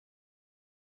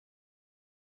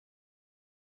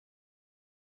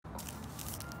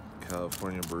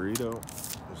California burrito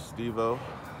with Steve-O.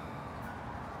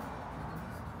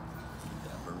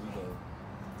 That burrito.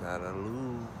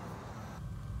 Dadaloo.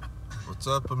 What's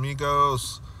up,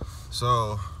 amigos?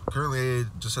 So, currently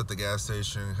just at the gas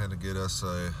station, had to get us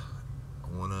a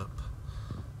 1-Up.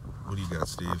 What do you got,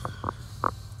 Steve?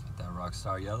 Get that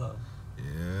Rockstar Yellow.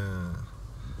 Yeah.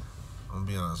 I'm gonna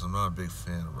be honest, I'm not a big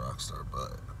fan of Rockstar,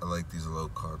 but I like these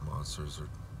low-carb monsters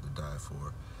to die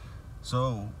for.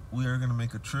 So, we are gonna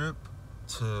make a trip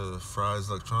to Fry's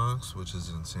Electronics, which is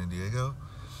in San Diego,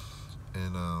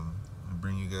 and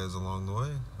bring you guys along the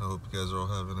way. I hope you guys are all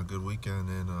having a good weekend,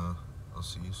 and I'll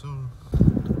see you soon.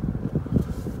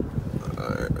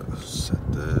 Alright, let's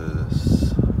set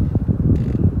this.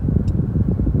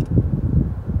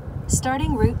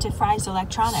 Starting route to Fry's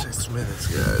Electronics. 6 minutes,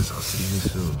 guys. I'll see you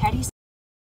soon. How do you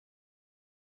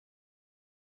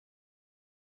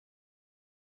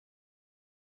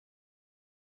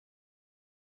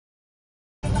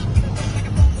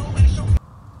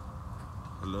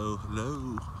Hello,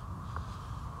 hello.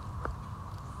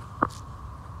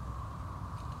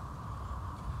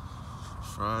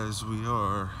 Fry's we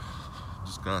are.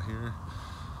 Just got here.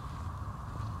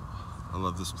 I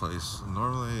love this place.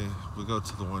 Normally we go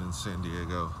to the one in San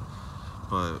Diego,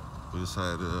 but we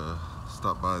decided to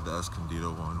stop by the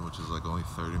Escondido one, which is like only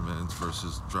 30 minutes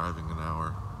versus driving an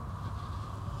hour.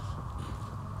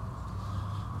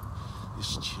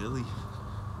 It's chilly.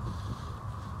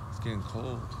 It's getting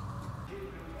cold.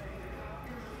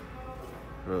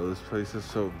 Bro, this place is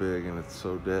so big and it's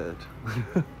so dead.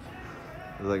 There's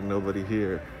like nobody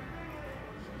here.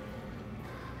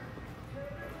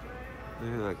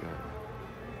 Look at that guy.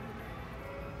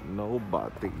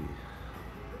 Nobody.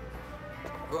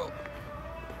 Well,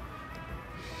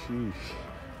 Sheesh.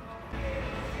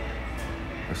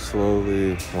 I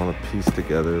slowly want to piece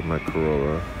together my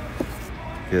Corolla.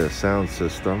 Get a sound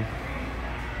system.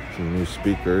 Some new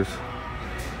speakers.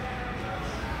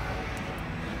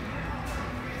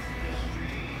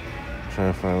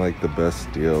 Trying to find like the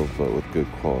best deal, but with good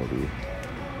quality.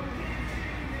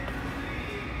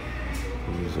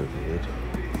 These are good.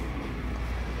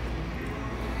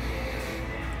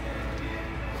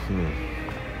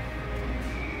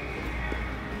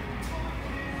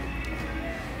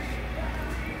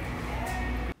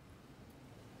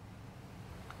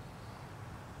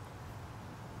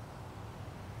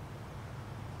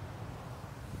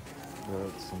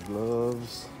 Got some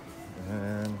gloves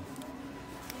and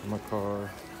my car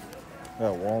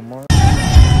at Walmart.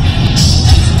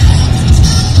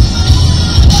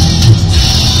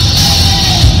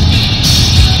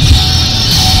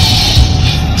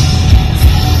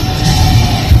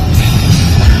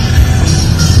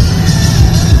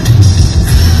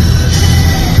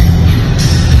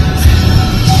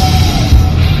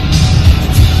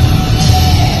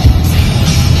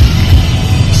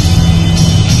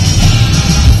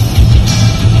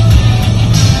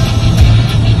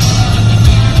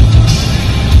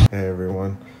 Hey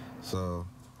everyone. so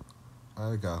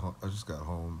I just got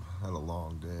home. Had a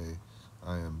long day.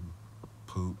 I am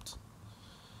pooped.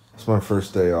 It's my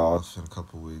first day off in a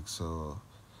couple weeks, so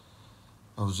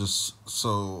I was just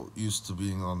so used to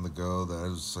being on the go that I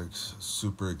was like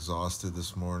super exhausted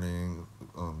this morning,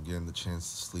 getting the chance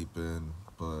to sleep in.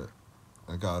 But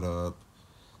I got up,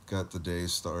 got the day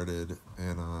started,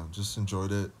 and just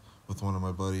enjoyed it with one of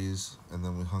my buddies, and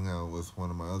then we hung out with one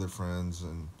of my other friends,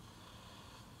 and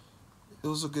it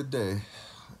was a good day.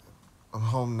 I'm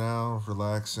home now,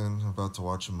 relaxing, about to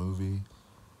watch a movie.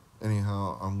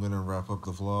 Anyhow, I'm gonna wrap up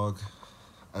the vlog.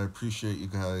 I appreciate you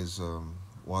guys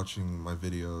watching my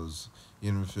videos,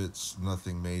 even if it's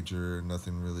nothing major,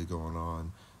 nothing really going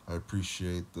on. I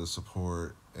appreciate the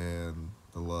support and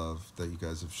the love that you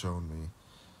guys have shown me.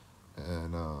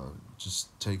 And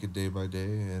just take it day by day,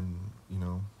 and you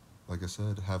know, like I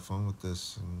said, have fun with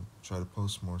this and try to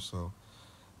post more. So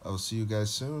I will see you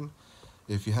guys soon.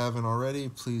 If you haven't already,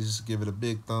 please give it a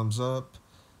big thumbs up,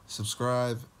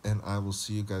 subscribe, and I will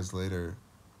see you guys later.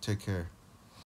 Take care.